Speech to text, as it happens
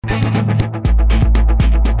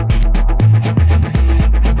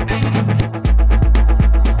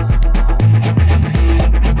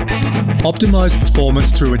Optimize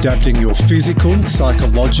performance through adapting your physical,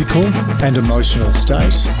 psychological, and emotional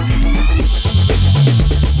state.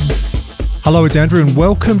 Hello, it's Andrew, and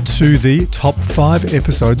welcome to the top 5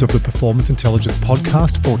 episodes of the Performance Intelligence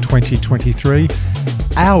Podcast for 2023.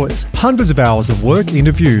 Hundreds of hours of work,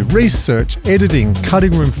 interview, research, editing,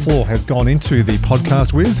 cutting room floor has gone into the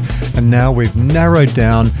podcast whiz, and now we've narrowed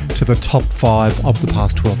down to the top 5 of the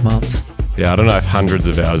past 12 months. Yeah, I don't know if hundreds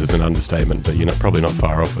of hours is an understatement, but you're probably not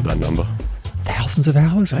far off with that number. Thousands of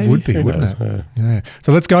hours? Maybe. It would be, wouldn't it? Yeah.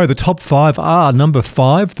 So let's go. The top 5 are number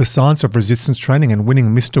 5, the science of resistance training and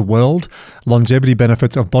winning Mr. World, longevity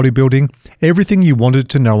benefits of bodybuilding, everything you wanted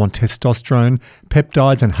to know on testosterone,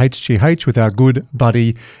 peptides and HGH with our good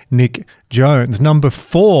buddy Nick Jones. Number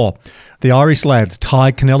 4, the Irish lads,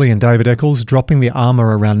 Ty Kennelly and David Eccles, dropping the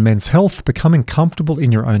armour around men's health, becoming comfortable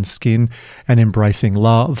in your own skin and embracing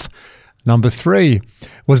love. Number 3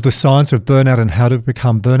 was the science of burnout and how to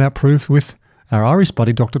become burnout proof with our Irish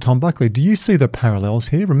buddy, Dr. Tom Buckley. Do you see the parallels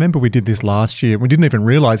here? Remember, we did this last year. We didn't even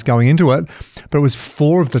realise going into it, but it was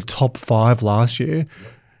 4 of the top 5 last year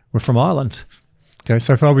were from Ireland. Okay,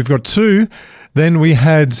 so far we've got 2. Then we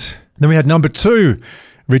had number 2,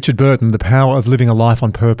 Richard Burton, the power of living a life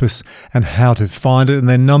on purpose and how to find it. And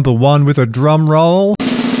then number 1 with a drum roll,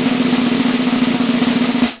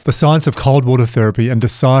 the science of cold water therapy and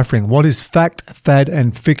deciphering what is fact, fad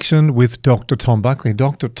and fiction with Dr. Tom Buckley.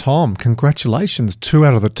 Dr. Tom, congratulations, 2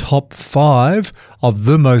 out of the top 5 of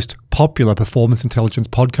the most popular performance intelligence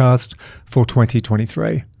podcast for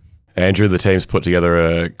 2023. Andrew, the team's put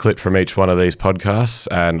together a clip from each one of these podcasts,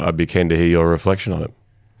 and I'd be keen to hear your reflection on it.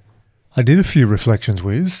 I did a few reflections,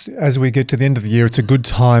 Wiz. As we get to the end of the year, it's a good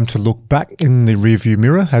time to look back in the rearview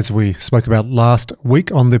mirror, as we spoke about last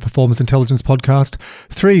week on the Performance Intelligence Podcast.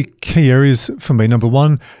 3 key areas for me. Number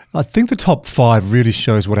 1, I think the top 5 really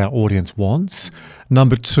shows what our audience wants.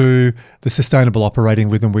 Number 2, the sustainable operating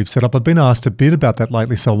rhythm we've set up. I've been asked a bit about that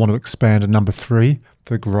lately, so I want to expand. And number 3,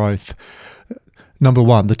 the growth. Number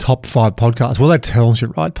 1, the top 5 podcasts. Well, that tells you,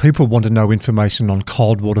 right? People want to know information on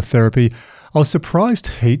cold water therapy. I was surprised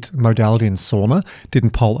heat, modality and sauna didn't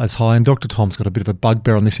poll as high, and Dr. Tom's got a bit of a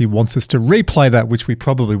bugbear on this. He wants us to replay that, which we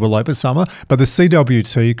probably will over summer. But the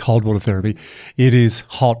CWT, cold water therapy, it is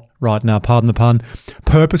hot right now, pardon the pun.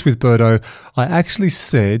 Purpose with Birdo, I actually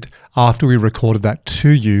said after we recorded that to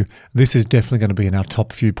you, this is definitely going to be in our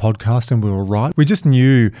top few podcasts, and we were right. We just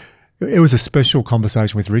knew it was a special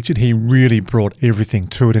conversation with Richard. He really brought everything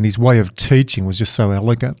to it, and his way of teaching was just so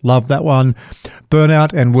elegant. Loved that one.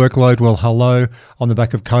 Burnout and workload. Well, hello. On the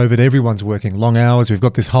back of COVID, everyone's working long hours. We've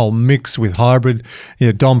got this whole mix with hybrid.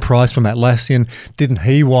 Dom Price from Atlassian, didn't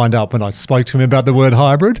he wind up when I spoke to him about the word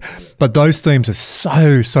hybrid? But those themes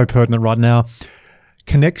are so pertinent right now.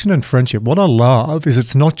 Connection and friendship. What I love is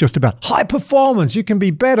it's not just about high performance, you can be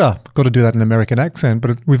better. Got to do that in an American accent.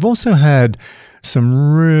 But we've also had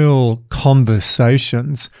some real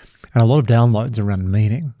conversations and a lot of downloads around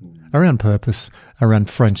meaning, around purpose, around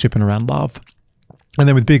friendship and around love. And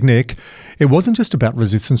then with Big Nick, it wasn't just about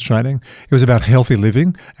resistance training. It was about healthy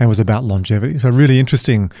living and it was about longevity. So really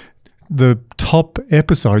interesting. The top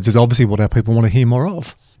episodes is obviously what our people want to hear more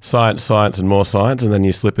of. Science, and more science, and then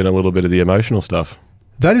you slip in a little bit of the emotional stuff.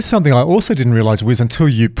 That is something I also didn't realise, Wiz, until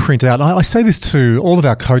you print out. I say this to all of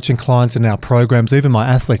our coaching clients and our programs, even my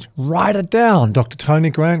athletes. Write it down. Dr.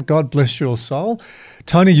 Tony Grant, God bless your soul.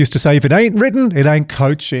 Tony used to say, if it ain't written, it ain't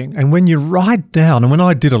coaching. And when you write down, and when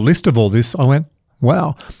I did a list of all this, I went,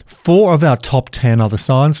 wow, 4 of our top 10 are the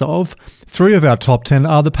science of, 3 of our top 10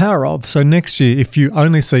 are the power of. So next year, if you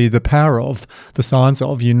only see the power of, the science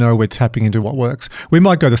of, you know we're tapping into what works. We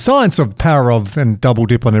might go the science of, power of, and double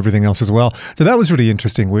dip on everything else as well. So that was really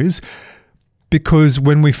interesting, Wiz, because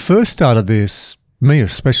when we first started this, me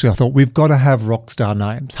especially, I thought we've got to have rock star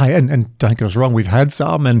names. Hey, and don't get us wrong, we've had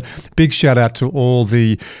some, and big shout out to all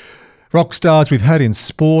the rock stars we've had in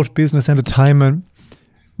sport, business, entertainment.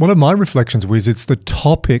 One of my reflections, Wiz, it's the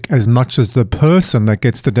topic as much as the person that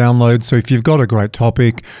gets the download. So if you've got a great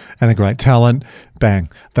topic and a great talent, bang,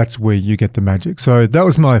 that's where you get the magic. So that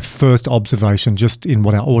was my first observation just in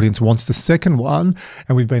what our audience wants. The second one,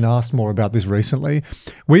 and we've been asked more about this recently,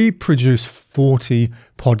 we produce 40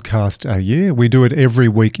 podcasts a year. We do it every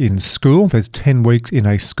week in school. There's 10 weeks in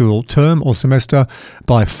a school term or semester.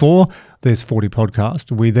 By 4, there's 40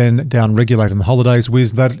 podcasts. We then down-regulate on the holidays,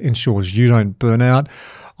 Wiz. That ensures you don't burn out.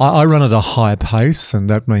 I run at a high pace, and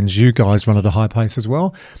that means you guys run at a high pace as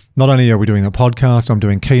well. Not only are we doing a podcast, I'm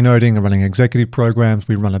doing keynoting and running executive programs.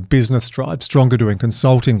 We run a business, Drive Stronger, doing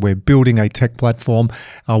consulting. We're building a tech platform.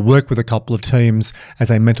 I work with a couple of teams as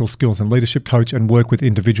a mental skills and leadership coach and work with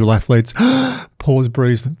individual athletes. Pause,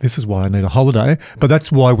 breathe. This is why I need a holiday. But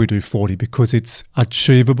that's why we do 40, because it's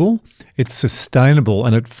achievable, it's sustainable,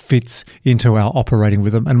 and it fits into our operating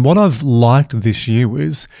rhythm. And what I've liked this year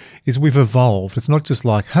is we've evolved. It's not just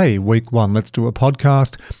like, hey, week 1, let's do a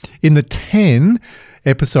podcast. In the 10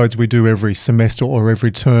 episodes we do every semester or every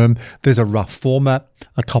term, there's a rough format,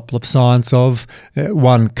 a couple of signs of,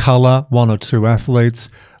 one colour, 1 or 2 athletes.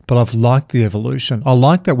 But I've liked the evolution. I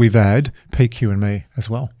like that we've added PQ and me as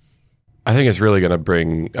well. I think it's really going to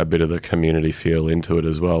bring a bit of the community feel into it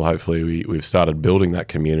as well. Hopefully we've started building that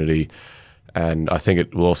community, and I think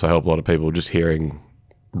it will also help a lot of people just hearing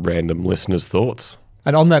random listeners' thoughts.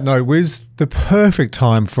 And on that note, Wiz, the perfect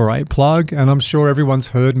time for a plug, and I'm sure everyone's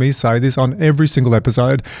heard me say this on every single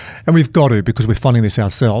episode, and we've got to because we're funding this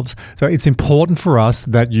ourselves. So it's important for us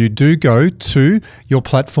that you do go to your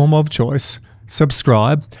platform of choice,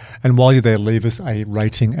 subscribe, and while you're there, leave us a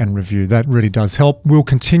rating and review. That really does help. We'll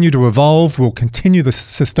continue to evolve. We'll continue the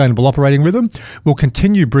sustainable operating rhythm. We'll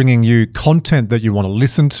continue bringing you content that you want to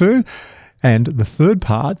listen to. And the third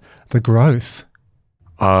part, the growth.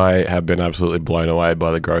 I have been absolutely blown away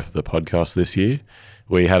by the growth of the podcast this year.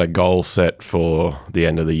 We had a goal set for the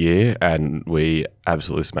end of the year and we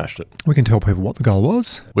absolutely smashed it. We can tell people what the goal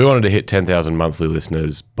was. We wanted to hit 10,000 monthly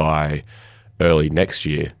listeners by early next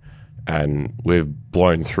year, and we've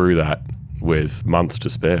blown through that with months to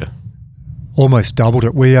spare. Almost doubled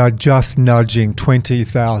it. We are just nudging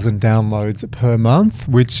 20,000 downloads per month,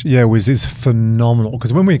 which, is phenomenal.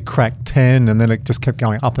 Because when we cracked 10 and then it just kept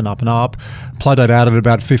going up and up and up, plateaued out at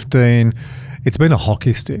about 15, it's been a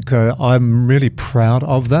hockey stick. So I'm really proud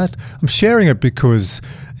of that. I'm sharing it because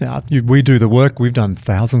we do the work. We've done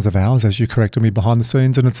thousands of hours, as you corrected me, behind the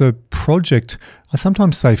scenes, and it's a project. I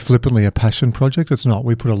sometimes say flippantly a passion project. It's not.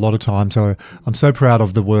 We put a lot of time. So I'm so proud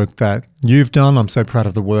of the work that you've done. I'm so proud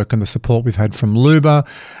of the work and the support we've had from Luba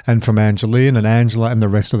and from Angeline and Angela and the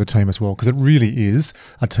rest of the team as well, because it really is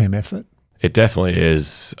a team effort. It definitely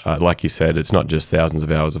is. Like you said, it's not just thousands of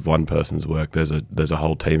hours of one person's work. There's a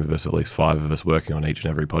whole team of us, at least 5 of us, working on each and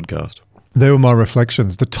every podcast. There were my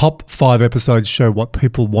reflections. The top 5 episodes show what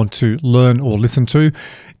people want to learn or listen to.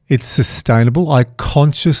 It's sustainable. I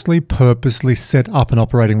consciously, purposely set up an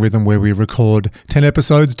operating rhythm where we record 10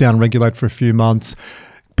 episodes, down-regulate for a few months,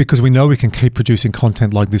 because we know we can keep producing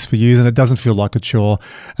content like this for years and it doesn't feel like a chore.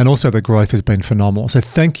 And also the growth has been phenomenal. So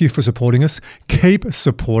thank you for supporting us. Keep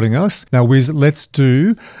supporting us. Now, Wiz, let's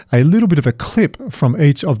do a little bit of a clip from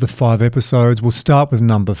each of the 5 episodes. We'll start with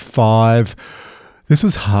number 5. This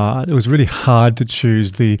was hard. It was really hard to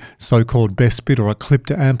choose the so-called best bit or a clip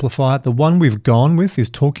to amplify it. The one we've gone with is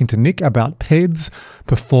talking to Nick about PEDs,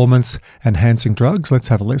 performance-enhancing drugs. Let's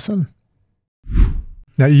have a listen.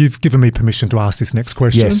 Now, you've given me permission to ask this next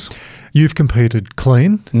question. Yes. You've competed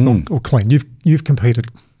clean or clean. You've competed.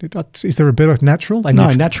 Is there a better natural? And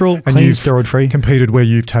natural, clean, steroid-free. Competed where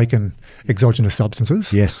you've taken exogenous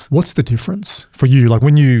substances. Yes. What's the difference for you? Like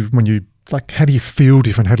when you how do you feel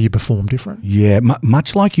different? How do you perform different? Yeah,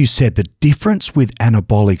 much like you said, the difference with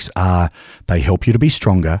anabolics are they help you to be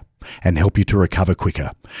stronger and help you to recover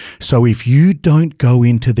quicker. So if you don't go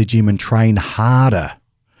into the gym and train harder,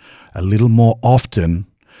 a little more often,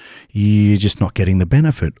 you're just not getting the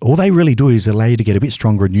benefit. All they really do is allow you to get a bit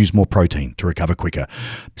stronger and use more protein to recover quicker.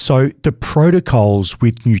 So the protocols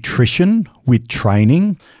with nutrition, with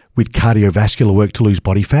training, with cardiovascular work to lose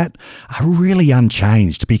body fat are really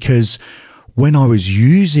unchanged, because when I was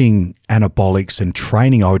using anabolics and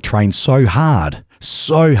training, I would train so hard.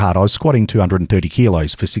 I was squatting 230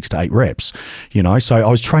 kilos for 6 to 8 reps, so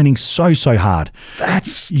I was training so hard. I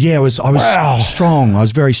was strong. I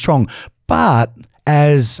was very strong. But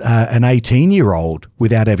as an 18-year-old,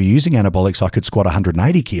 without ever using anabolics, I could squat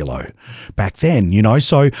 180 kilo back then,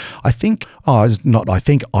 So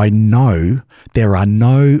I know there are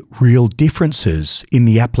no real differences in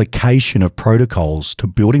the application of protocols to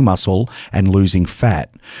building muscle and losing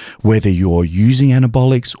fat, whether you're using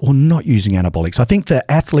anabolics or not using anabolics. I think the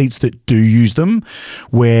athletes that do use them,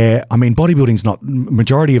 bodybuilding's not,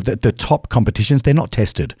 majority of the top competitions, they're not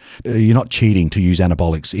tested. You're not cheating to use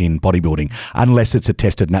anabolics in bodybuilding unless it's a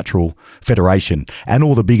tested natural federation. And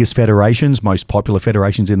all the biggest federations, most popular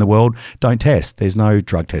federations in the world, don't test. There's no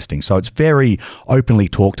drug testing. So it's very openly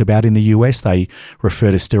talked about in the US. They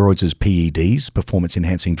refer to steroids as PEDs,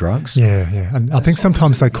 performance-enhancing drugs. Yeah. And I think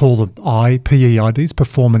sometimes they call them PEIDs,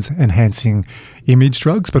 performance-enhancing image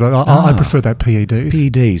drugs, but I prefer that PEDs.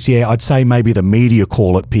 PEDs, yeah. I'd say maybe the media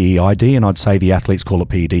call it PEID, and I'd say the athletes call it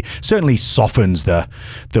PED. Certainly softens the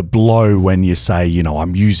blow when you say, you know,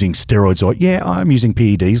 I'm using steroids, or yeah, I'm using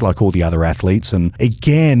PEDs like all the other athletes. And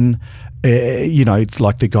again, you know, it's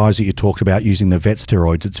like the guys that you talked about using the vet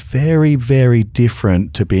steroids. It's very, very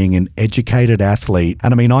different to being an educated athlete.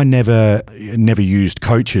 And I mean, I never used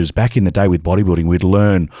coaches. Back in the day with bodybuilding, we'd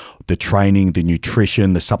learn the training, the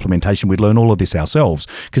nutrition, the supplementation. We'd learn all of this ourselves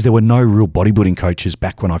because there were no real bodybuilding coaches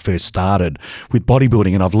back when I first started with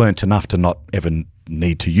bodybuilding. And I've learnt enough to not ever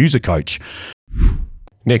need to use a coach.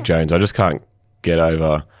 Nick Jones, I just can't get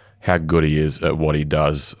over how good he is at what he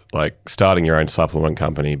does, like starting your own supplement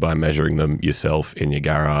company by measuring them yourself in your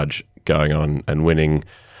garage, going on and winning,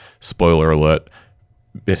 spoiler alert,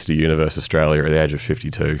 Mr. Universe Australia at the age of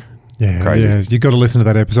 52. Yeah, crazy. Yeah, you've got to listen to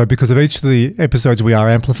that episode because of each of the episodes we are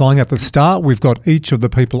amplifying at the start. We've got each of the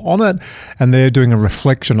people on it and they're doing a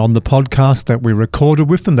reflection on the podcast that we recorded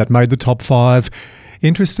with them that made the top 5.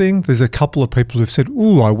 Interesting. There's a couple of people who've said,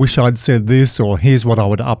 ooh, I wish I'd said this, or here's what I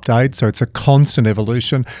would update. So it's a constant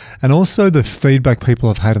evolution. And also the feedback people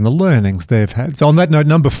have had and the learnings they've had. So on that note,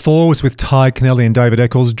 number 4 was with Ty Kennelly and David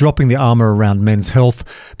Eccles, dropping the armour around men's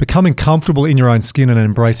health, becoming comfortable in your own skin and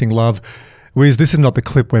embracing love. Wiz, this is not the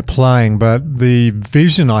clip we're playing, but the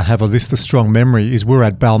vision I have of this, the strong memory, is we're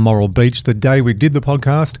at Balmoral Beach the day we did the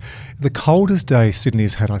podcast. The coldest day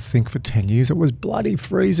Sydney's had, I think, for 10 years. It was bloody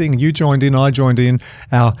freezing. You joined in, I joined in.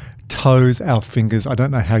 Our toes, our fingers. I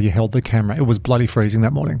don't know how you held the camera. It was bloody freezing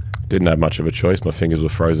that morning. Didn't have much of a choice. My fingers were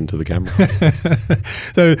frozen to the camera.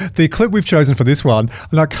 So the clip we've chosen for this one,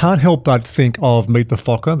 and I can't help but think of Meet the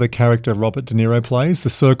Focker, the character Robert De Niro plays, the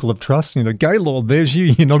circle of trust. You know, Gaylord, there's you.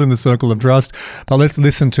 You're not in the circle of trust. But let's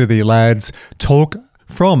listen to the lads talk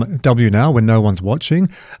from W Now, when no one's watching,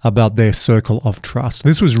 about their circle of trust.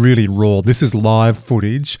 This was really raw. This is live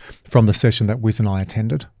footage from the session that Wiz and I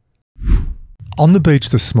attended. On the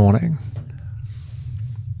beach this morning,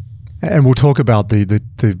 and we'll talk about the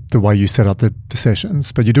way you set up the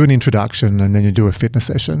sessions, but you do an introduction and then you do a fitness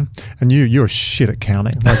session, and you're a shit at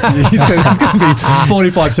counting. Like you said it's going to be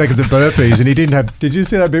 45 seconds of burpees, and he didn't have. Did you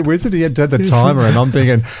see that bit, Wizard? He had the timer, and I'm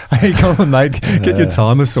thinking, hey, come on, mate, get your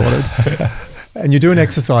timer sorted. And you do an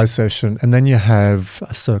exercise session, and then you have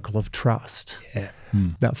a circle of trust. Yeah.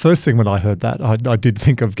 Now, first thing when I heard that, I did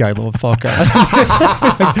think of Gaylord Focker.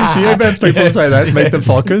 Do you ever have people say that? Meet the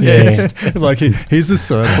Fockers? Yes. Like, here's the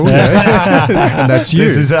circle. And that's you.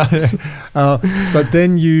 This is us. But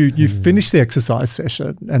then you finish the exercise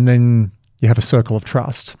session and then you have a circle of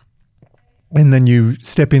trust. And then you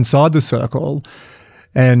step inside the circle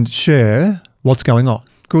and share what's going on.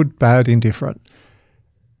 Good, bad, indifferent.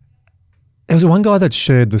 There was one guy that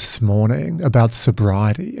shared this morning about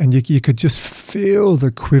sobriety, and you could just feel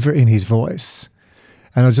the quiver in his voice.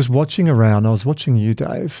 And I was just watching around. I was watching you,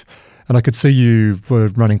 Dave, and I could see you were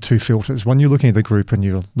running 2 filters. One, you're looking at the group and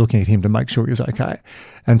you're looking at him to make sure he was okay.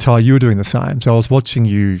 And Ty, you were doing the same. So I was watching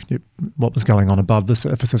you, what was going on above the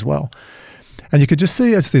surface as well. And you could just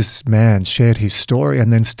see as this man shared his story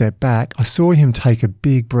and then stepped back, I saw him take a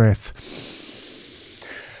big breath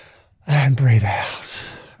and breathe out.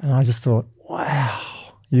 And I just thought, wow,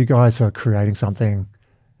 you guys are creating something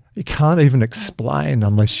you can't even explain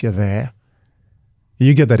unless you're there.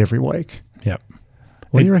 You get that every week. Yep.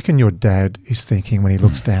 What do you reckon your dad is thinking when he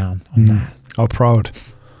looks down on that? I'm proud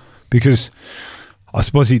because I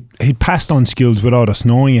suppose he passed on skills without us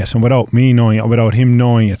knowing it and without me knowing it, without him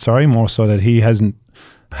knowing it. Sorry, more so that he hasn't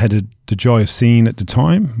had the joy of seeing at the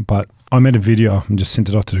time. But I made a video and just sent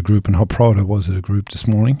it out to the group, and how proud I was of the group this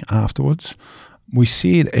morning afterwards. We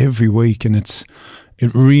see it every week, and it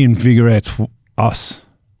reinvigorates us.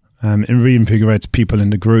 It reinvigorates people in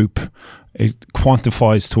the group. It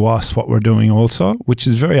quantifies to us what we're doing also, which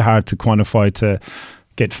is very hard to quantify to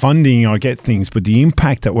get funding or get things. But the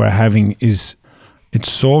impact that we're having it's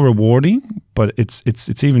so rewarding, but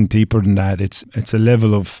it's even deeper than that. It's a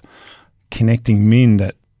level of connecting men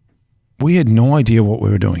that we had no idea what we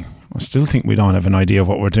were doing. I still think we don't have an idea of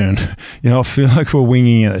what we're doing. I feel like we're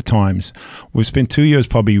winging it at times. We've spent 2 years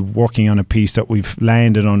probably working on a piece that we've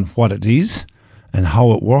landed on what it is and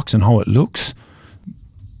how it works and how it looks.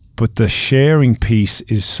 But the sharing piece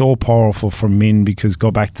is so powerful for men, because go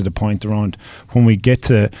back to the point around when we get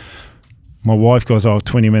to, my wife goes out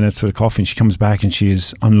 20 minutes for the coffee and she comes back and she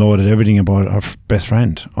has unloaded everything about her best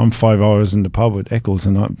friend. I'm 5 hours in the pub with Eccles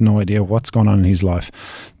and I have no idea what's going on in his life.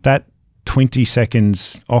 That 20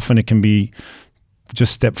 seconds, often it can be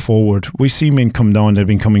just step forward. We see men come down, they've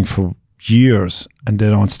been coming for years and they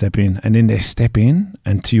don't step in. And then they step in,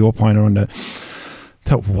 and to your point around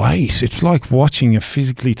that weight. It's like watching you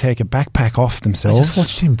physically take a backpack off themselves. I just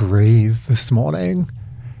watched him breathe this morning,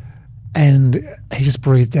 and he just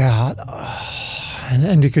breathed out,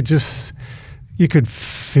 and you could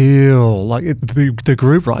feel like the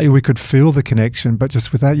group, right? We could feel the connection, but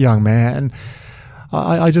just with that young man,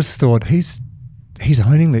 I just thought he's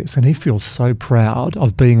owning this, and he feels so proud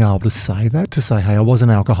of being able to say that, to say, hey, I was an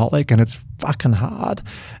alcoholic and it's fucking hard.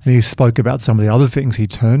 And he spoke about some of the other things he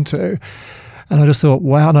turned to. And I just thought,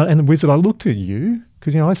 wow. And Wizard, I looked at you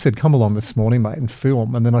because, I said, come along this morning, mate, and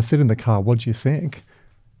film. And then I said in the car, what do you think?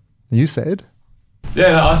 And you said?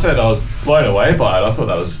 Yeah, no, I said I was blown away by it. I thought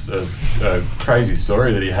that was a crazy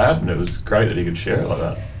story that he had, and it was great that he could share it like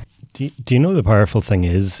that. Do you know the powerful thing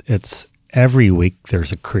is, it's every week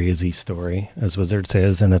there's a crazy story, as Wizard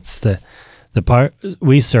says, and it's the part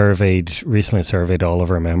we recently surveyed all of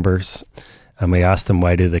our members, and we asked them,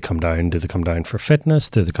 why do they come down? Do they come down for fitness?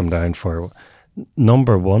 Do they come down for...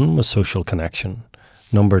 Number 1 was social connection.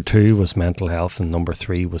 Number 2 was mental health, and number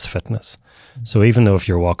 3 was fitness. So even though if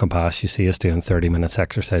you're walking past, you see us doing 30 minutes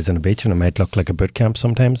exercise on a beach and it might look like a boot camp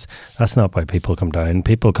sometimes, that's not why people come down.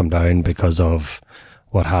 People come down because of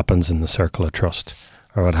what happens in the circle of trust,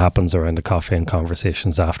 or what happens around the coffee and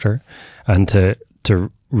conversations after. And to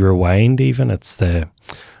rewind even,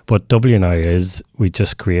 what W now is, we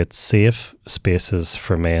just create safe spaces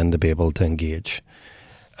for men to be able to engage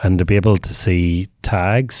and to be able to see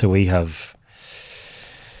Tag. So we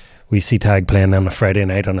see Tag playing on a Friday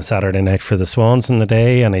night, on a Saturday night for the Swans in the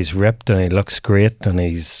day, and he's ripped and he looks great and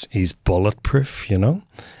he's bulletproof,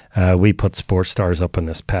 We put sports stars up on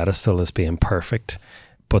this pedestal as being perfect.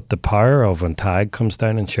 But the power of when Tag comes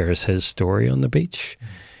down and shares his story on the beach,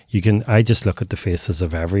 I just look at the faces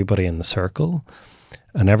of everybody in the circle,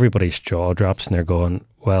 and everybody's jaw drops and they're going,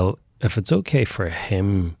 well, if it's okay for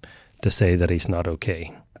him to say that he's not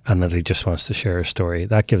okay and that he just wants to share a story,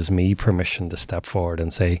 that gives me permission to step forward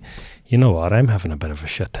and say, you know what, I'm having a bit of a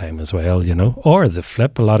shit time as well, Or the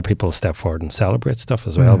flip, a lot of people step forward and celebrate stuff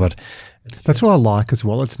as well. But that's what I like as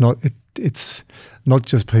well. It's not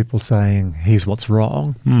just people saying, here's what's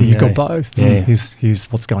wrong. You've got both. Yeah. Here's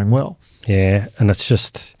what's going well. Yeah, and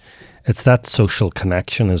it's that social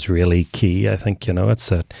connection is really key. I think,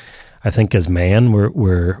 I think as men,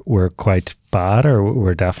 we're quite bad, or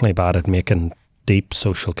we're definitely bad at making deep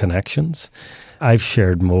social connections. I've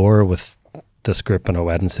shared more with this group on a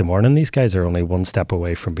Wednesday morning. These guys are only one step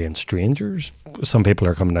away from being strangers. Some people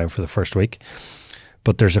are coming down for the first week,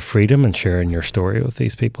 but there's a freedom in sharing your story with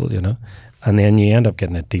these people, and then you end up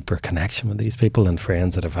getting a deeper connection with these people than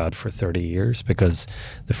friends that I've had for 30 years, because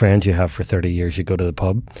the friends you have for 30 years, you go to the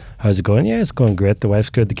pub, how's it going? Yeah, it's going great. The wife's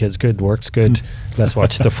good, the kid's good, work's good. Let's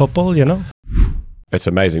watch the football, It's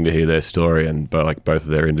amazing to hear their story, and both of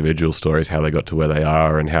their individual stories, how they got to where they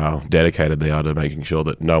are and how dedicated they are to making sure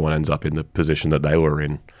that no one ends up in the position that they were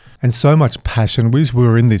in. And so much passion. We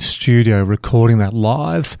were in this studio recording that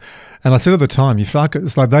live, and I said at the time, it's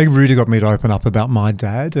like they really got me to open up about my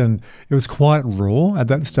dad, and it was quite raw at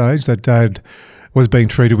that stage. That dad was being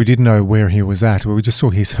treated. We didn't know where he was at. We just saw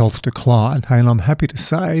his health decline. And I'm happy to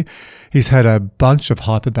say he's had a bunch of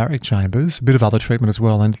hyperbaric chambers, a bit of other treatment as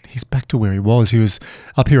well, and he's back to where he was. He was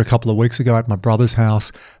up here a couple of weeks ago at my brother's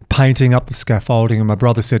house, painting up the scaffolding, and my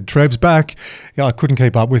brother said, Trev's back. Yeah, I couldn't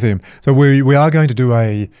keep up with him. So we are going to do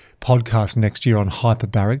a podcast next year on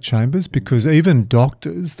hyperbaric chambers, because even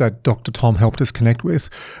doctors that Dr. Tom helped us connect with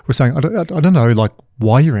were saying, I don't know, like,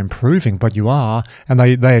 why you're improving, but you are. And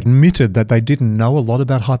they admitted that they didn't know a lot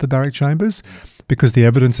about hyperbaric chambers because the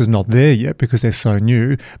evidence is not there yet, because they're so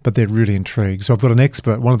new, but they're really intrigued. So I've got an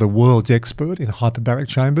expert, one of the world's expert in hyperbaric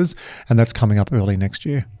chambers, and that's coming up early next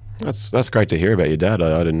year. That's great to hear about your dad.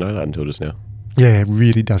 I didn't know that until just now. Yeah, it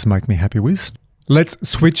really does make me happy, Wiz. Let's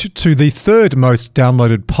switch to the third most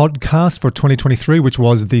downloaded podcast for 2023, which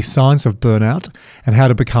was The Science of Burnout and How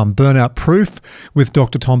to Become Burnout Proof with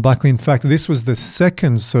Dr. Tom Buckley. In fact, this was the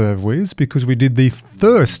second serve, Wiz, because we did the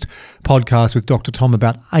first podcast with Dr. Tom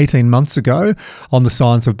about 18 months ago on The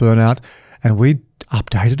Science of Burnout, and we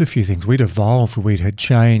updated a few things. We'd evolved, we had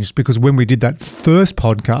changed, because when we did that first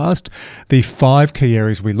podcast, the 5 key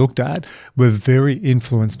areas we looked at were very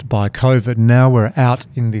influenced by COVID. Now we're out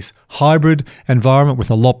in this hybrid environment with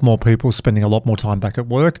a lot more people spending a lot more time back at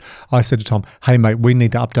work. I said to Tom, hey mate, we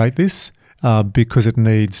need to update this because it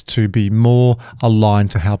needs to be more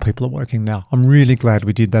aligned to how people are working now. I'm really glad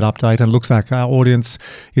we did that update, and it looks like our audience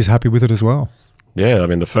is happy with it as well. Yeah, I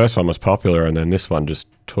mean, the first one was popular, and then this one just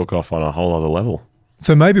took off on a whole other level.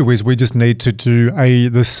 So maybe, Wiz, we just need to do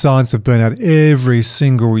the Science of Burnout every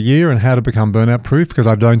single year and how to become burnout proof, because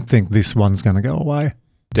I don't think this one's going to go away.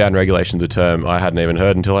 Downregulation's a term I hadn't even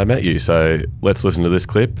heard until I met you. So let's listen to this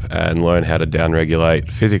clip and learn how to downregulate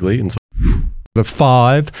physically. And The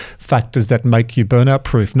 5 factors that make you burnout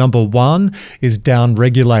proof. Number 1 is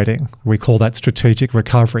down-regulating. We call that strategic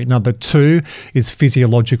recovery. Number 2 is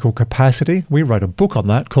physiological capacity. We wrote a book on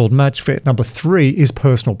that called Match Fit. Number 3 is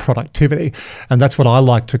personal productivity. And that's what I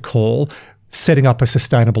like to call setting up a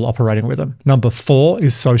sustainable operating rhythm. Number 4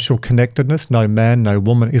 is social connectedness. No man, no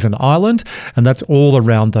woman is an island. And that's all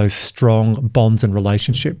around those strong bonds and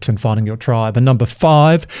relationships and finding your tribe. And number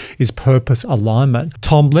 5 is purpose alignment.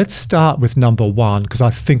 Tom, let's start with number 1, because I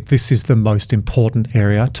think this is the most important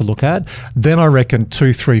area to look at. Then I reckon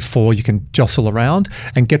 2, 3, 4, you can jostle around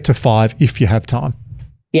and get to 5 if you have time.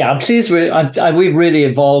 Yeah, I'm pleased we've really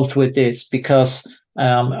evolved with this, because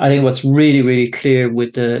I think what's really, really clear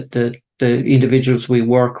with the individuals we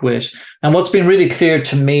work with, and what's been really clear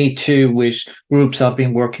to me too with groups I've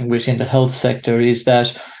been working with in the health sector, is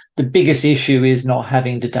that the biggest issue is not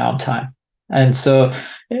having the downtime. And so,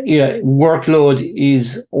 workload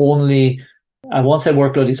is only, I won't say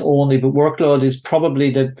workload is only, but workload is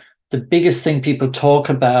probably the biggest thing people talk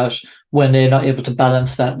about when they're not able to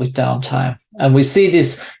balance that with downtime. And we see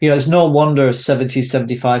this, it's no wonder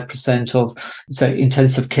 75% of, say,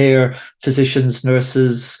 intensive care physicians,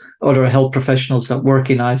 nurses, other health professionals that work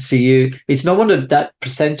in ICU, it's no wonder that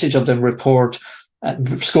percentage of them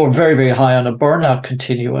score very, very high on a burnout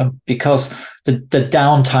continuum, because the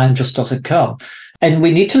downtime just doesn't come. And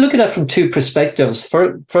we need to look at that from 2 perspectives.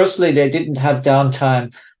 Firstly, they didn't have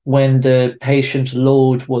downtime when the patient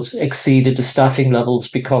load was exceeded the staffing levels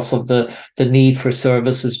because of the need for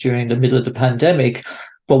services during the middle of the pandemic.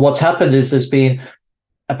 But what's happened is there's been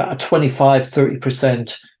about a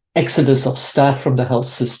 25-30% exodus of staff from the health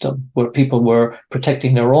system, where people were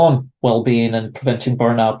protecting their own well-being and preventing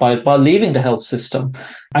burnout by leaving the health system.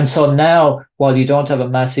 And so now, while you don't have a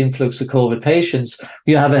mass influx of COVID patients,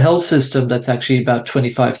 you have a health system that's actually about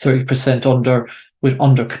 25-30%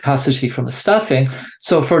 under capacity from the staffing.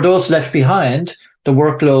 So for those left behind, the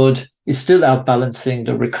workload is still outbalancing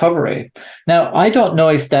the recovery. Now, I don't know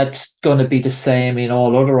if that's going to be the same in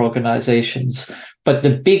all other organizations, but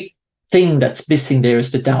the big thing that's missing there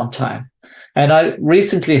is the downtime. And I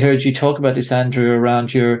recently heard you talk about this, Andrew,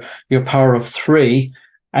 around your power of 3.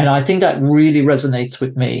 And I think that really resonates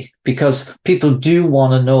with me, because people do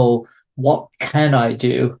want to know, what can I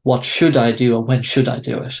do? What should I do? Or when should I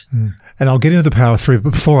do it? And I'll get into the power of 3,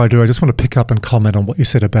 but before I do, I just want to pick up and comment on what you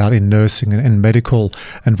said about in nursing and medical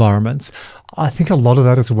environments. I think a lot of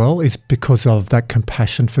that as well is because of that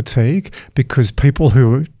compassion fatigue, because people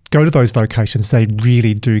who go to those vocations, they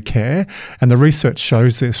really do care. And the research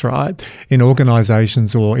shows this, right? In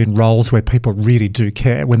organisations or in roles where people really do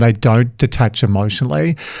care, when they don't detach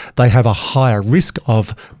emotionally, they have a higher risk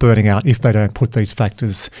of burning out if they don't put these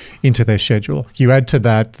factors into their schedule. You add to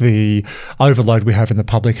that the overload we have in the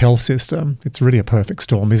public health system. It's really a perfect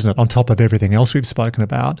storm, isn't it? On top of everything else we've spoken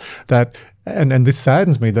about, that and this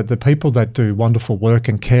saddens me that the people that do wonderful work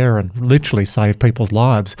and care and literally save people's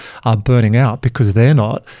lives are burning out because they're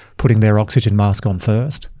not putting their oxygen mask on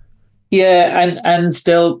first. Yeah, and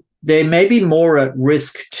they may be more at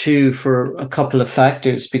risk too for a couple of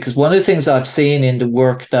factors, because one of the things I've seen in the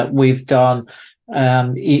work that we've done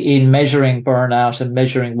in measuring burnout and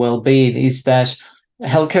measuring well-being is that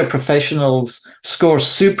healthcare professionals score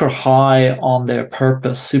super high on their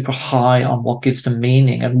purpose, super high on what gives them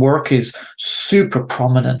meaning, and work is super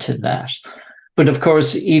prominent in that. But of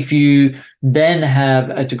course, if you then have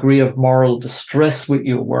a degree of moral distress with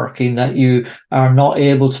your work, in that you are not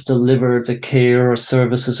able to deliver the care or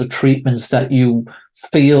services or treatments that you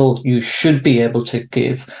feel you should be able to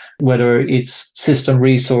give, whether it's system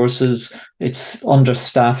resources, it's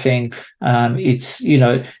understaffing, it's,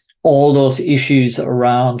 all those issues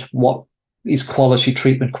around what is quality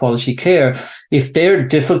treatment, quality care. If they're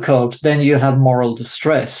difficult, then you have moral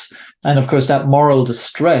distress. And of course, that moral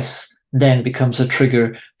distress then becomes a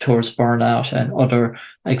trigger towards burnout and other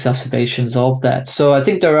exacerbations of that. So I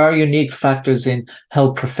think there are unique factors in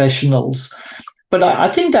health professionals. But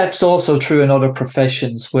I think that's also true in other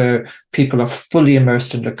professions where people are fully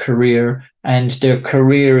immersed in their career and their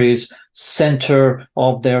career is center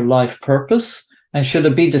of their life purpose. And should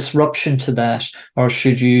there be disruption to that, or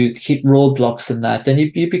should you hit roadblocks in that, then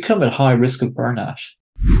you become at high risk of burnout.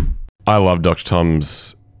 I love Dr.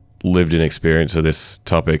 Tom's lived-in experience of this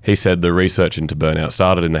topic. He said the research into burnout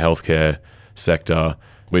started in the healthcare sector,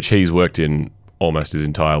 which he's worked in almost his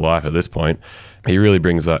entire life at this point. He really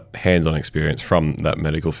brings that hands-on experience from that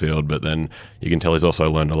medical field, but then you can tell he's also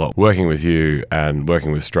learned a lot working with you and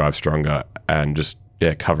working with Strive Stronger and just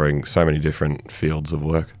covering so many different fields of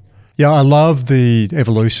work. Yeah, I love the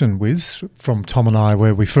evolution, Wiz, from Tom and I,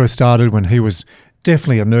 where we first started when he was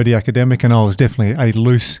definitely a nerdy academic and I was definitely a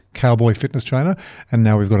loose cowboy fitness trainer. And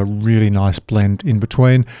now we've got a really nice blend in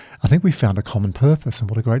between. I think we found a common purpose, and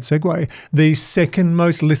what a great segue. The second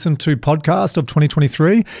most listened to podcast of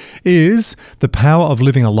 2023 is The Power of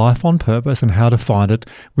Living a Life on Purpose and How to Find It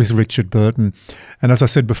with Richard Burton. And as I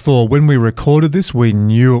said before, when we recorded this, we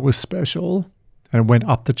knew it was special and it went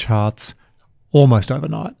up the charts almost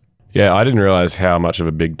overnight. Yeah, I didn't realize how much of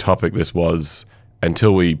a big topic this was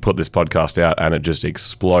until we put this podcast out, and it just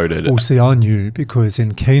exploded. Well, see, I knew because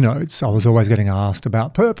in keynotes, I was always getting asked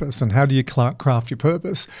about purpose and how do you craft your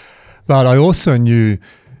purpose. But I also knew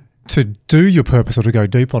to do your purpose or to go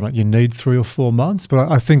deep on it, you need 3 or 4 months. But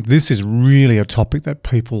I think this is really a topic that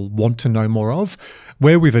people want to know more of.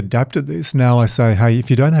 Where we've adapted this, now I say, hey, if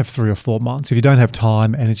you don't have 3 or 4 months, if you don't have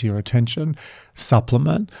time, energy or attention,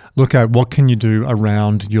 supplement. Look at what can you do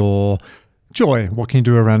around your joy, what can you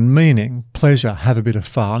do around meaning, pleasure, have a bit of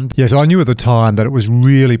fun. Yes, I knew at the time that it was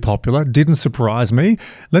really popular. Didn't surprise me.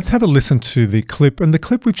 Let's have a listen to the clip. And the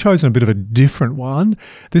clip we've chosen a bit of a different one.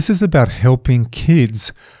 This is about helping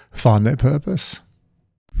kids find their purpose.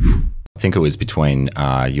 I think it was between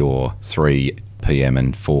your 3 p.m.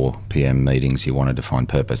 and 4 p.m. meetings you wanted to find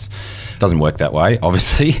purpose. It doesn't work that way,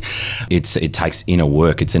 obviously. It takes inner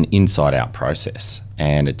work. It's an inside-out process,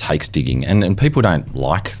 and it takes digging. And people don't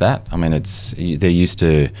like that. I mean, they're used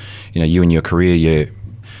to, you in your career, you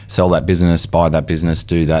sell that business, buy that business,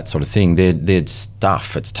 do that sort of thing. They're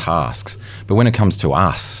stuff, it's tasks. But when it comes to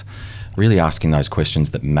us, really asking those questions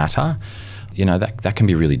that matter, that can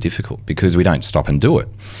be really difficult because we don't stop and do it.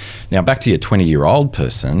 Now, back to your 20-year-old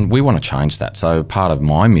person, we want to change that. So part of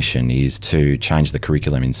my mission is to change the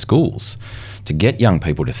curriculum in schools, to get young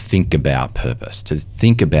people to think about purpose, to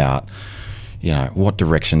think about, what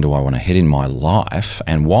direction do I want to head in my life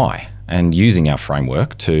and why, and using our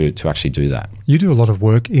framework to actually do that. You do a lot of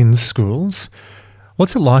work in schools.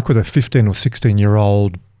 What's it like with a 15 or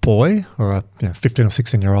 16-year-old boy or a 15 or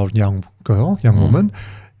 16-year-old young woman?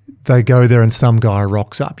 They go there and some guy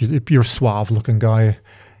rocks up. You're a suave-looking guy.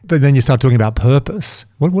 But then you start talking about purpose.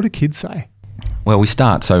 What do kids say? Well, we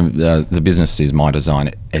start. So the business is My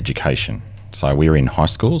Design Education. So we're in high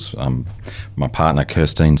schools. My partner,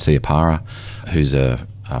 Kirstine Siapara, who's a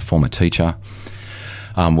former teacher.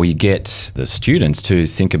 We get the students to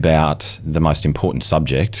think about the most important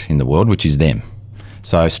subject in the world, which is them.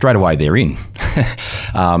 So straight away they're in.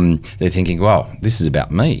 They're thinking, well, this is about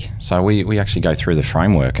me. So we actually go through the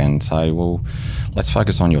framework and say, well, let's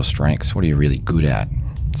focus on your strengths. What are you really good at?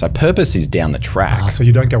 So purpose is down the track. So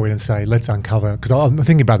you don't go in and say, let's uncover, because I'm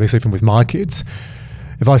thinking about this even with my kids.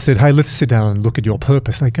 If I said, hey, let's sit down and look at your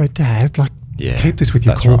purpose, they go, Dad, keep this with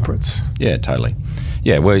your corporates. Right. Yeah, totally.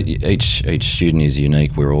 Yeah, well, each student is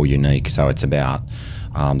unique. We're all unique. So it's about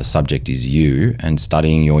the subject is you and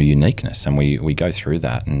studying your uniqueness. And we go through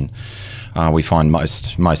that. And we find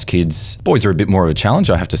most kids, boys are a bit more of a challenge,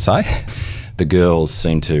 I have to say. The girls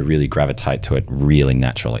seem to really gravitate to it really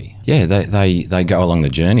naturally. Yeah, they go along the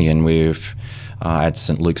journey, and we've at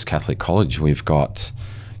St Luke's Catholic College, we've got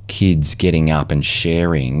kids getting up and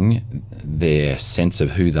sharing their sense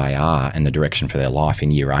of who they are and the direction for their life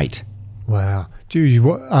in year 8. Wow.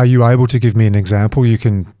 Are you able to give me an example? You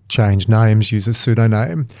can change names, use a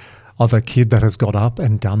pseudonym of a kid that has got up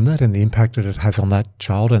and done that and the impact that it has on that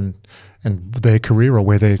child and their career or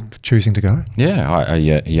where they're choosing to go? Yeah, a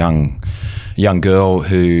young girl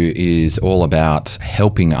who is all about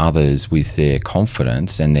helping others with their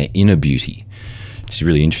confidence and their inner beauty. She's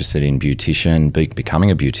really interested in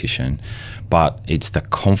becoming a beautician, but it's the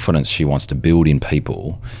confidence she wants to build in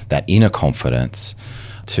people, that inner confidence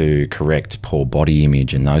to correct poor body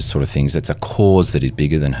image and those sort of things. It's a cause that is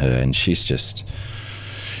bigger than her, and she's just...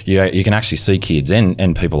 you can actually see kids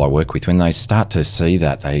and people I work with, when they start to see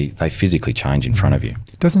that, they physically change in front of you.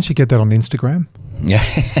 Doesn't she get that on Instagram? Yeah.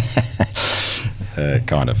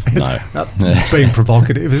 Kind of, no. Being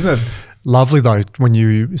provocative, isn't it? Lovely, though, when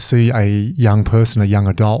you see a young person, a young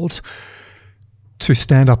adult, to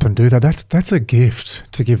stand up and do that. That's a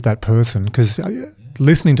gift to give that person, because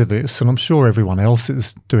listening to this, and I'm sure everyone else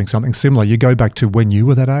is doing something similar, you go back to when you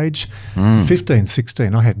were that age, 15,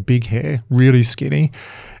 16, I had big hair, really skinny,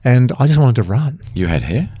 and I just wanted to run. You had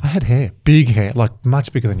hair? I had hair, big hair, like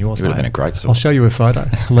much bigger than yours. You would have been a great source. I'll show you a photo.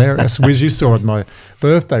 It's hilarious. Which you saw at my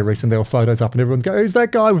birthday recently, there were photos up and everyone goes, who's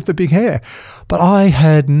that guy with the big hair? But I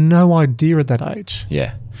had no idea at that age.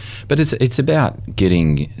 Yeah. But it's about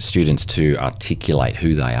getting students to articulate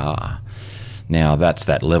who they are. Now, that's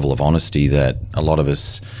that level of honesty that a lot of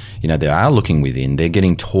us, they are looking within. They're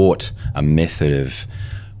getting taught a method of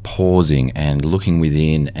pausing and looking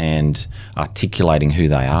within and articulating who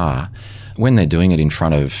they are, when they're doing it in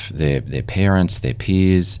front of their parents, their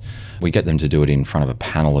peers, we get them to do it in front of a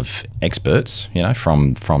panel of experts,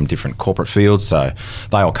 from different corporate fields. So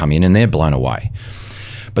they all come in and they're blown away.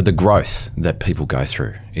 But the growth that people go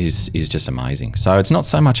through is just amazing. So it's not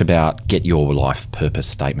so much about get your life purpose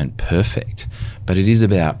statement perfect, but it is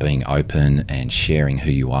about being open and sharing who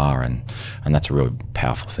you are, and that's a real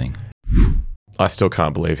powerful thing. I still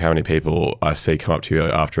can't believe how many people I see come up to you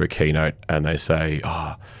after a keynote and they say,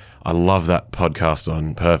 "Oh, I love that podcast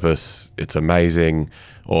on purpose. It's amazing."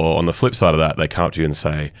 Or on the flip side of that, they come up to you and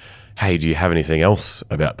say, "Hey, do you have anything else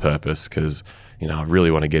about purpose? Because, I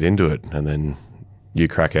really want to get into it." And then you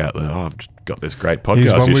crack out I've got this great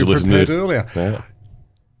podcast you should listen to. Earlier. Yeah.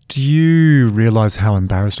 Do you realise how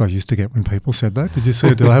embarrassed I used to get when people said that? Did you see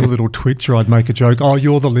it? Did I have a little twitch or I'd make a joke? "Oh,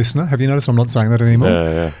 you're the listener." Have you noticed I'm not saying that anymore?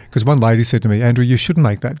 Yeah. Because one lady said to me, "Andrew, you shouldn't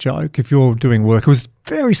make that joke if you're doing work." It was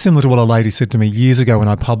very similar to what a lady said to me years ago when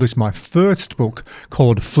I published my first book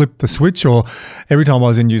called Flip the Switch, or every time I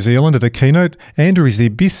was in New Zealand at a keynote, "Andrew is the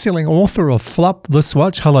best-selling author of Flip the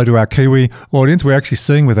Switch." Hello to our Kiwi audience. We're actually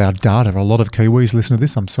seeing with our data, a lot of Kiwis listen to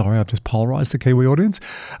this. I'm sorry, I've just polarised the Kiwi audience.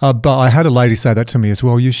 But I had a lady say that to me as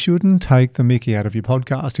well. "You shouldn't take the mickey out of your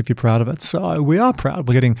podcast if you're proud of it." So we are proud.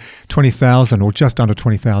 We're getting 20,000 or just under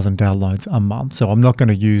 20,000 downloads a month. So I'm not going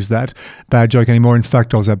to use that bad joke anymore. In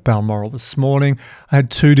fact, I was at Balmoral this morning. I had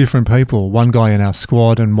two different people, one guy in our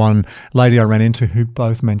squad and one lady I ran into who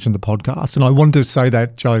both mentioned the podcast. And I wanted to say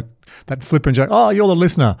that joke, that flippant joke, "Oh, you're the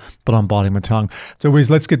listener," but I'm biting my tongue. So Wiz,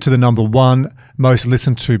 let's get to the number one most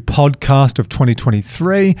listened to podcast of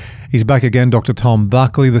 2023. He's back again, Dr. Tom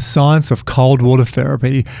Buckley, the science of cold water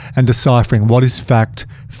therapy and deciphering what is fact,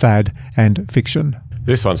 fad, and fiction.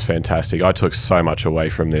 This one's fantastic. I took so much away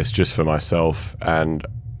from this just for myself, and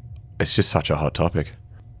it's just such a hot topic.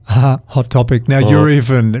 Hot topic. Now, you're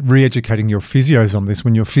even re-educating your physios on this.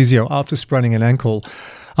 When your physio, after spraining an ankle,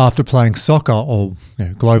 after playing soccer, or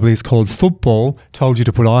globally it's called football, told you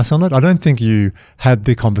to put ice on it. I don't think you had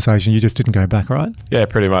the conversation. You just didn't go back, right? Yeah,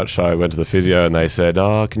 pretty much. I went to the physio and they said,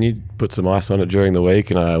 "Oh, can you put some ice on it during the week?"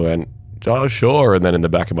 And I went, "Oh, sure." And then in the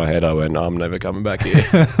back of my head, I went, "I'm never coming back here."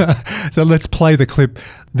 So let's play the clip.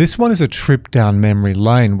 This one is a trip down memory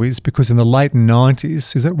lane, Wiz, because in the late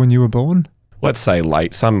 90s, is that when you were born? Let's say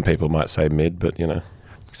late. Some people might say mid, but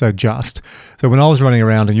So just. So when I was running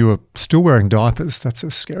around and you were still wearing diapers, that's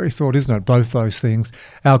a scary thought, isn't it? Both those things.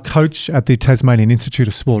 Our coach at the Tasmanian Institute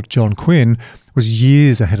of Sport, John Quinn, was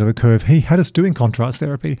years ahead of the curve. He had us doing contrast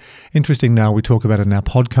therapy. Interesting now, we talk about it in our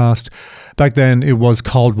podcast. Back then it was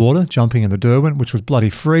cold water, jumping in the Derwent, which was bloody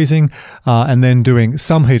freezing, and then doing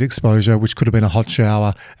some heat exposure, which could have been a hot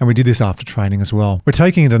shower. And we did this after training as well. We're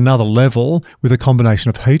taking it another level with a combination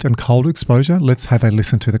of heat and cold exposure. Let's have a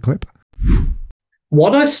listen to the clip.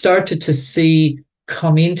 What I started to see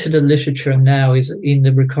come into the literature now is in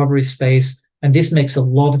the recovery space, and this makes a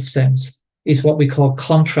lot of sense, is what we call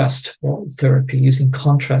contrast therapy, using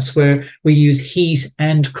contrast, where we use heat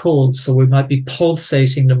and cold. So we might be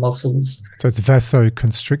pulsating the muscles. So it's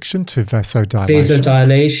vasoconstriction to vasodilation.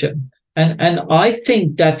 Vasodilation. And I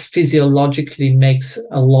think that physiologically makes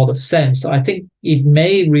a lot of sense. I think it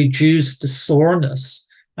may reduce the soreness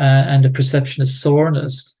and the perception of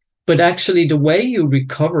soreness. But actually, the way you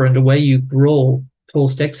recover and the way you grow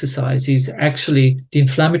post-exercise is actually the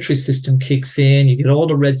inflammatory system kicks in. You get all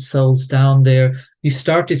the red cells down there. You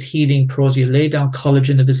start this healing process. You lay down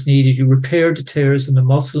collagen if it's needed. You repair the tears in the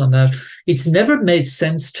muscle and that. It's never made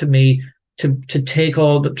sense to me to take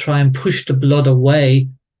try and push the blood away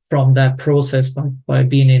from that process by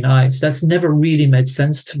being in ice. That's never really made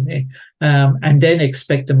sense to me. And then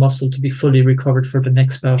expect the muscle to be fully recovered for the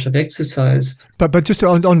next bout of exercise. But just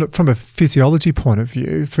from a physiology point of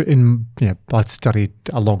view, I studied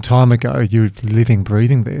a long time ago, you're living,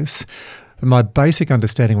 breathing this. My basic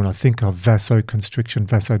understanding when I think of vasoconstriction,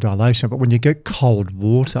 vasodilation, but when you get cold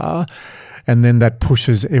water, and then that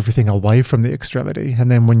pushes everything away from the extremity. And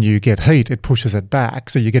then when you get heat, it pushes it back.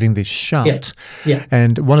 So you're getting this shunt. Yeah.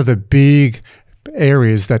 And one of the big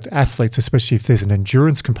areas that athletes, especially if there's an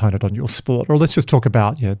endurance component on your sport, or let's just talk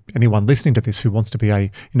about anyone listening to this who wants to be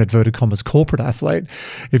a, in inverted commas, corporate athlete.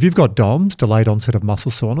 If you've got DOMS, delayed onset of muscle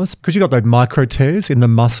soreness, because you've got those micro tears in the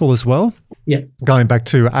muscle as well, going back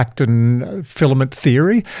to actin filament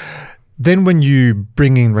theory, then when you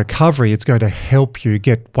bring in recovery, it's going to help you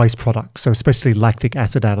get waste products, so especially lactic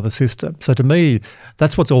acid out of the system. So to me,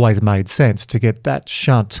 that's what's always made sense, to get that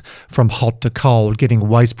shunt from hot to cold, getting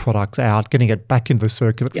waste products out, getting it back into the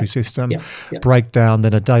circulatory system, break down,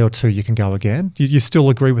 then a day or two you can go again. You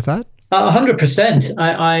still agree with that?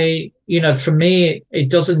 100%. For me, it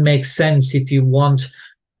doesn't make sense if you want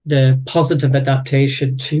the positive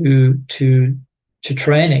adaptation to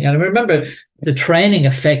training. And remember, the training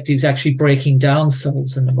effect is actually breaking down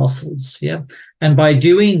cells in the muscles. Yeah. And by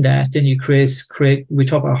doing that, then you create, we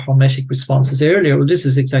talked about hormetic responses earlier. Well, this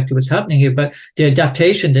is exactly what's happening here. But the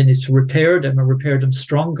adaptation then is to repair them and repair them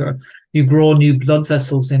stronger. You grow new blood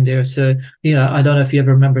vessels in there. So, I don't know if you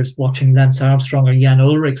ever remember watching Lance Armstrong or Jan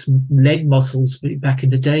Ullrich's leg muscles back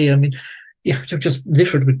in the day. I mean, they're just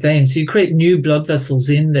littered with veins. So you create new blood vessels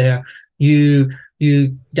in there. Wasn't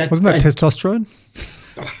that testosterone?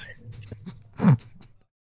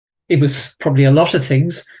 It was probably a lot of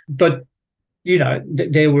things, but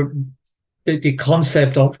they were the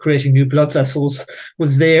concept of creating new blood vessels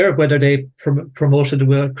was there. Whether they promoted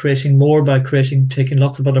creating more by taking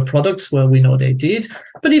lots of other products, well, we know they did.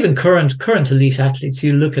 But even current elite athletes,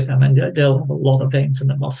 you look at them and they'll have a lot of veins in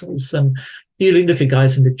the muscles. And you look at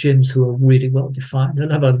guys in the gyms who are really well defined.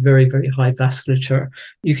 They'll have a very, very high vasculature.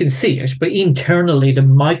 You can see it, but internally, the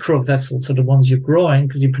micro vessels are the ones you're growing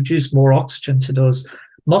because you produce more oxygen to those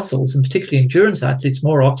muscles, and particularly endurance athletes,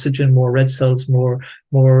 more oxygen, more red cells, more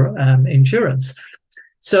endurance.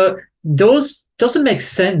 So those doesn't make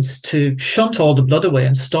sense to shunt all the blood away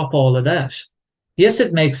and stop all of that. Yes,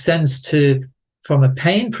 it makes sense from a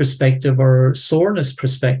pain perspective or soreness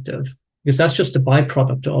perspective, because that's just a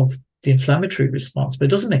byproduct of the inflammatory response, but it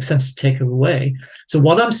doesn't make sense to take it away. So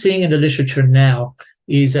what I'm seeing in the literature now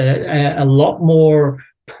is a lot more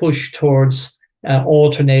push towards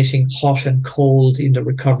alternating hot and cold in the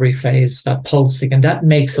recovery phase, that pulsing, and that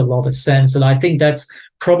makes a lot of sense. And I think that's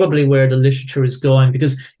probably where the literature is going,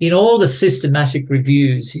 because in all the systematic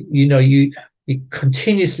reviews, you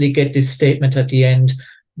continuously get this statement at the end,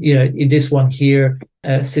 in this one here,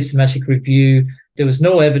 systematic review, there was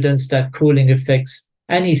no evidence that cooling affects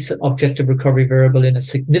any objective recovery variable in a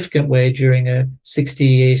significant way during a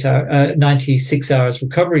 96 hours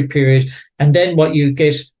recovery period. And then what you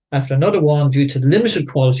get after another one, due to the limited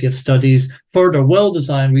quality of studies, further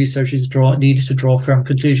well-designed research is needed to draw firm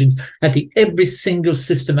conclusions at every single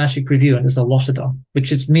systematic review, and there's a lot of them,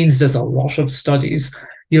 which means there's a lot of studies.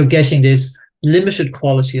 You're getting this limited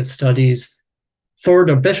quality of studies,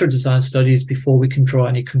 further better designed studies before we can draw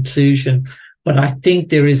any conclusion. But I think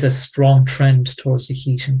there is a strong trend towards the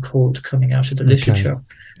heat and cold coming out of the literature.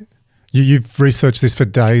 You've researched this for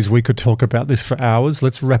days. We could talk about this for hours.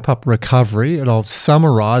 Let's wrap up recovery, and I'll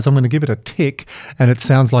summarize. I'm going to give it a tick, and it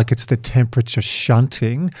sounds like it's the temperature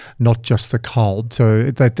shunting, not just the cold.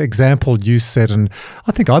 So that example you said, and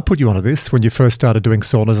I think I put you onto this when you first started doing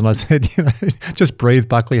saunas, and I said, just breathe,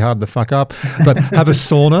 Buckley, hard the fuck up. But have a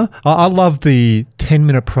sauna. I love the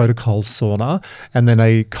 10-minute protocol sauna, and then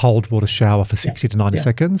a cold water shower for 60 to 90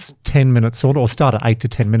 seconds, 10-minute sauna, or start at 8 to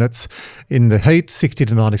 10 minutes in the heat, 60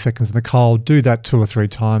 to 90 seconds in the cold. Do that 2 or 3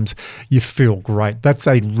 times. You feel great. That's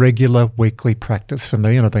a regular weekly practice for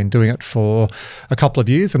me, and I've been doing it for a couple of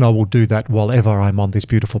years, and I will do that while ever I'm on this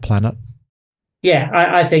beautiful planet. Yeah,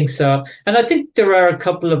 I think so. And I think there are a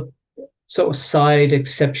couple of sort of side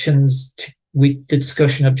exceptions to the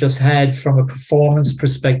discussion I've just had from a performance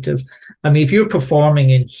perspective. I mean, if you're performing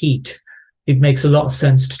in heat, it makes a lot of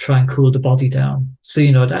sense to try and cool the body down. So,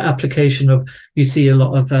 the application of, you see a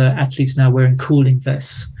lot of athletes now wearing cooling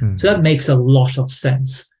vests. So that makes a lot of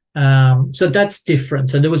sense. So that's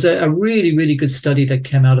different. And there was a really, really good study that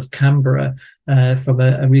came out of Canberra from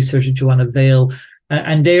a researcher, Joanna Vale.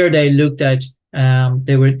 And there they looked at,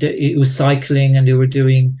 it was cycling, and they were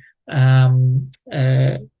doing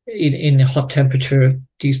in hot temperature,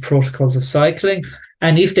 these protocols of cycling.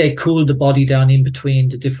 And if they cooled the body down in between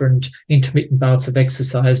the different intermittent bouts of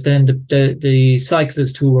exercise, then the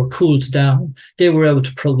cyclists who were cooled down, they were able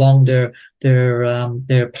to prolong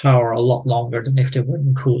their power a lot longer than if they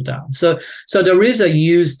weren't cooled down. So there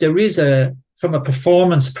is from a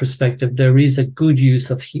performance perspective, there is a good use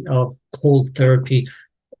of cold therapy.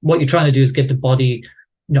 What you're trying to do is get the body,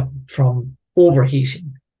 from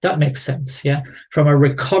overheating. That makes sense, yeah. From a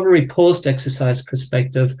recovery post-exercise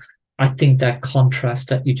perspective, I think that contrast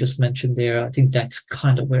that you just mentioned there, I think that's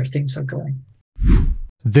kind of where things are going.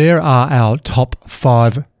 There are our top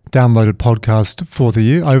 5 downloaded podcast for the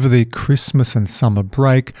year. Over the Christmas and summer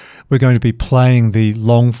break, we're going to be playing the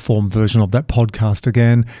long form version of that podcast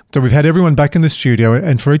again. So we've had everyone back in the studio,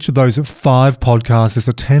 and for each of those 5 podcasts, there's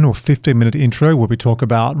a 10 or 15 minute intro where we talk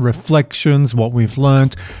about reflections, what we've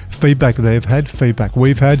learned, feedback they've had, feedback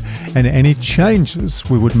we've had, and any changes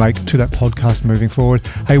we would make to that podcast moving forward.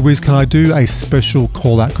 Hey, Wiz, can I do a special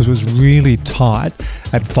call out, because it was really tight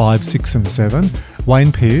at 5, 6 and 7.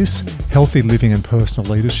 Wayne Pearce, Healthy Living and Personal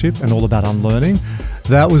Leadership, and all about unlearning.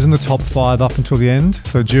 That was in the top 5 up until the end.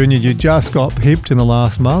 So Junior, you just got pipped in the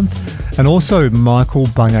last month. And also Michael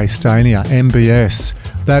Bungay-Stanier, MBS.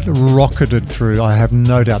 That rocketed through. I have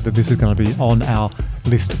no doubt that this is going to be on our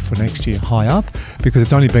list for next year, high up, because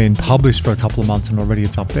it's only been published for a couple of months and already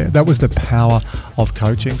it's up there. That was the power of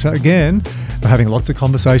coaching. So again, we're having lots of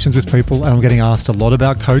conversations with people and I'm getting asked a lot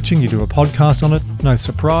about coaching. You do a podcast on it. No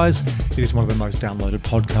surprise. It is one of the most downloaded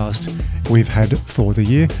podcasts we've had for the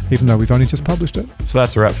year, even though we've only just published it. So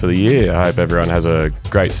that's a wrap for the year. I hope everyone has a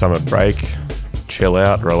great summer break, chill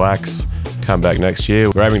out, relax, come back next year.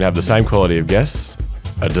 We're aiming to have the same quality of guests,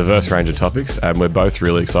 a diverse range of topics, and we're both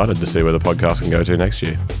really excited to see where the podcast can go to next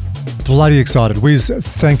year. Bloody excited. Wiz,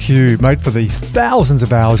 thank you, mate, for the thousands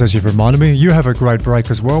of hours, as you've reminded me. You have a great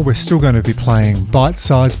break as well. We're still going to be playing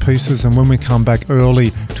bite-sized pieces, and when we come back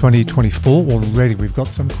early 2024, already we've got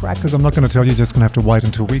some crackers. I'm not going to tell you, just going to have to wait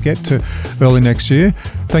until we get to early next year.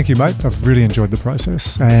 Thank you, mate. I've really enjoyed the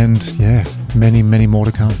process, and yeah, many, many more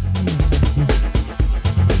to come.